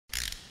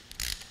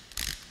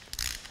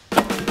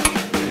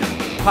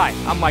Hi,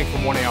 I'm Mike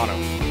from 1A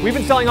Auto. We've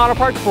been selling auto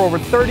parts for over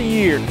 30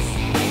 years.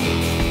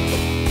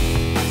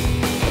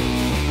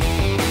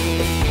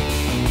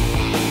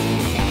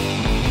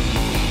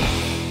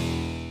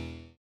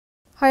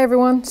 Hi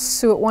everyone,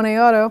 Sue at 1A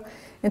Auto,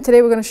 and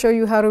today we're going to show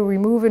you how to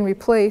remove and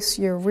replace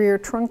your rear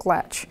trunk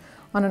latch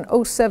on an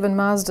 07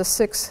 Mazda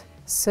 6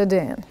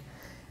 sedan.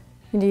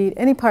 You need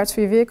any parts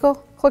for your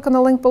vehicle, click on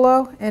the link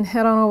below and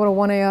head on over to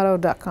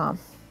 1aauto.com.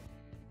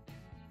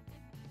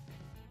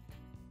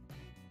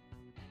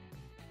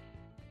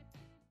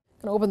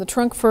 I'm going to open the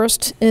trunk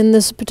first, and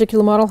this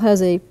particular model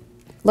has a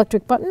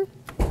electric button,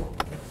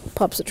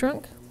 pops the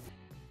trunk.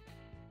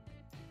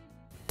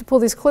 To pull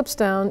these clips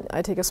down,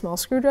 I take a small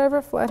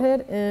screwdriver,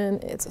 flathead,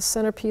 and it's a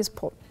centerpiece,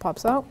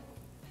 pops out,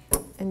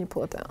 and you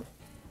pull it down.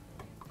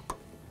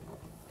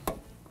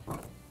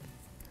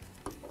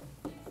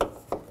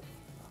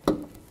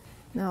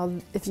 Now,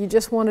 if you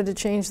just wanted to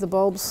change the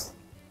bulbs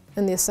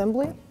in the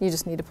assembly, you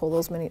just need to pull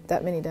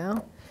that many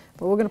down.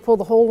 But we're going to pull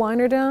the whole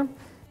liner down,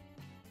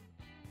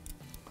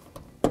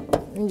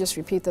 and just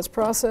repeat this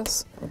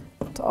process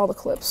to all the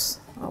clips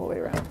all the way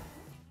around.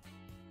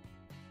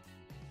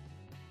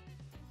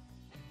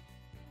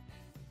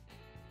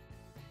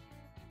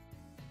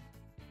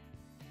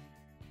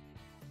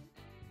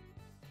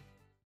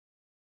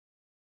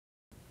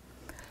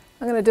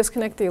 I'm going to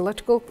disconnect the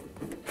electrical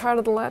part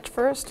of the latch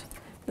first.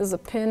 There's a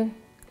pin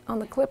on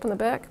the clip in the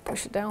back.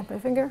 Push it down with my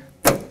finger,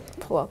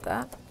 pull out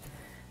that.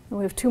 And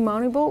we have two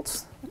mounting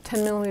bolts, a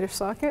 10mm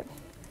socket.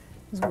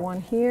 There's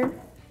one here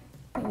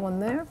and one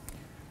there.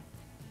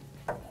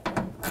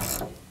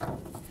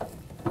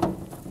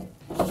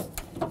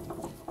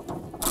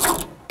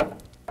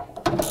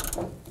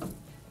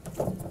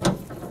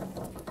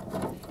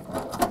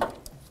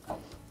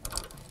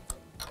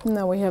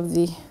 Now we have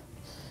the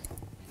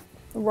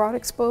rod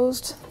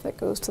exposed that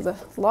goes to the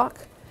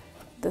lock.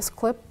 This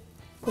clip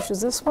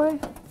pushes this way,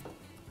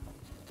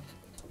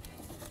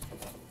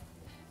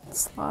 it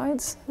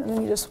slides, and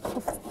then you just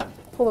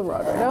pull the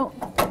rod right out.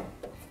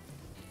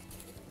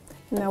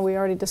 Now we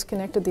already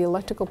disconnected the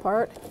electrical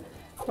part,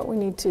 but we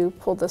need to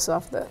pull this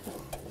off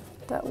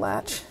that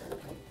latch.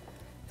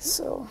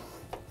 So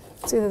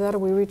it's either that or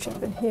we reach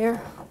up in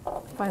here,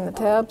 find the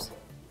tabs,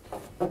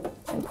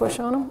 and push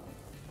on them.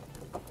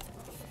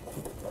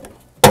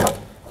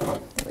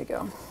 There we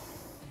go.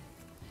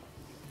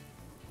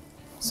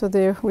 So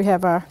there we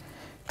have our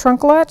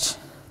trunk latch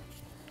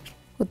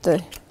with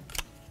the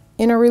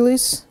inner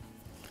release,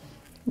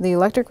 the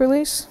electric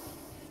release.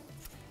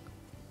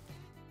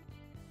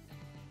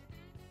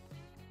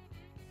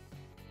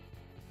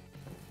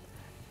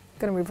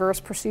 Going to reverse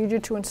procedure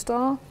to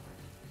install.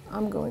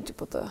 I'm going to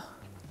put the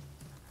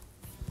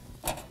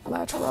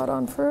latch rod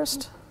on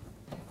first.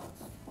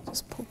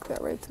 Just poke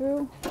that right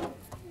through.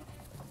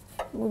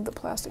 Move the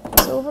plastic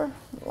piece over,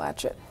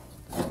 latch it.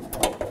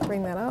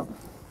 Bring that up.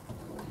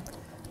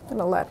 I'm going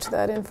to latch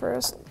that in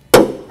first.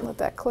 Let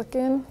that click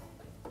in.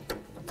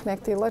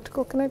 Connect the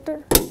electrical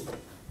connector.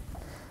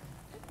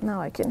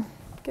 Now I can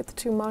get the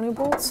two mounting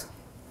bolts.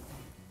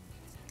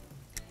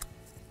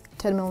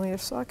 10mm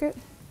socket.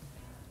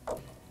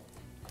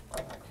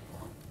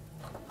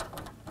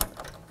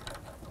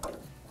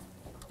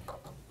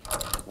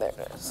 There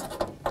it is.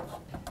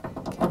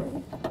 Okay.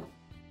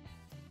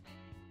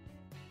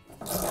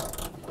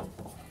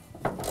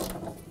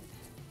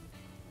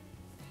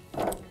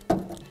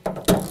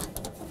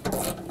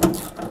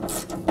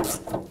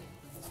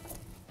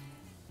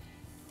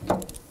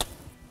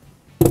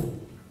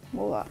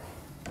 Voila.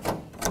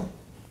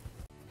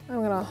 I'm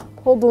going to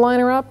hold the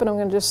liner up and I'm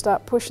going to just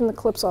start pushing the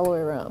clips all the way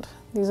around.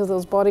 These are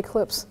those body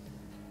clips.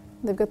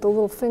 They've got the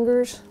little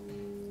fingers,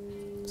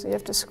 so you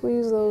have to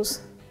squeeze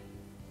those.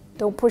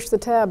 Don't push the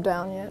tab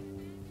down yet.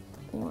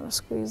 You want to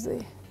squeeze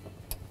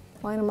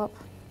line them up.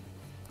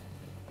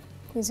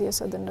 Easier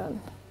said than done.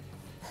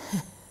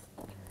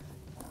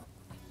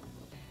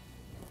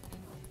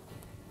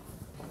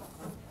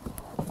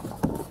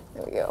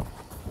 There we go.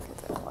 Get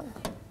that one.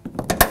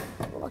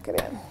 Lock it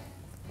in.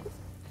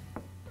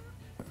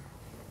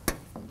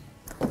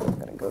 I'm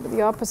going to go to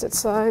the opposite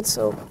side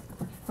so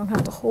I don't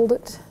have to hold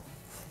it.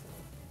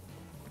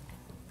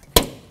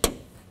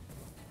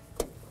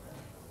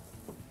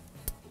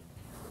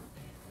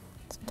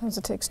 Sometimes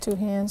it takes two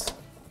hands.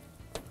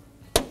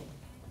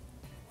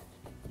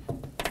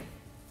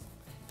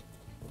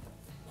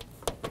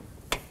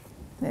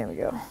 There we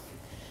go.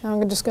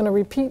 Now I'm just going to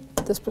repeat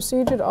this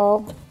procedure to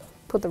all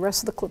put the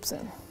rest of the clips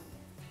in.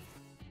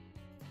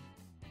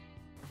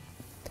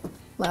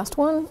 Last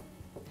one.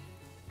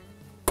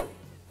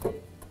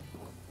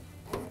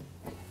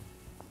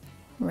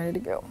 I'm ready to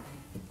go.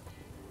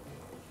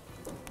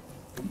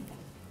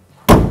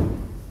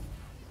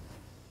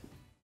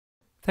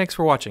 Thanks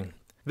for watching.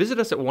 Visit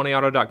us at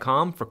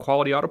 1aauto.com for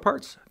quality auto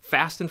parts,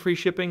 fast and free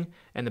shipping,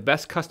 and the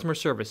best customer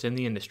service in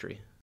the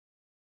industry.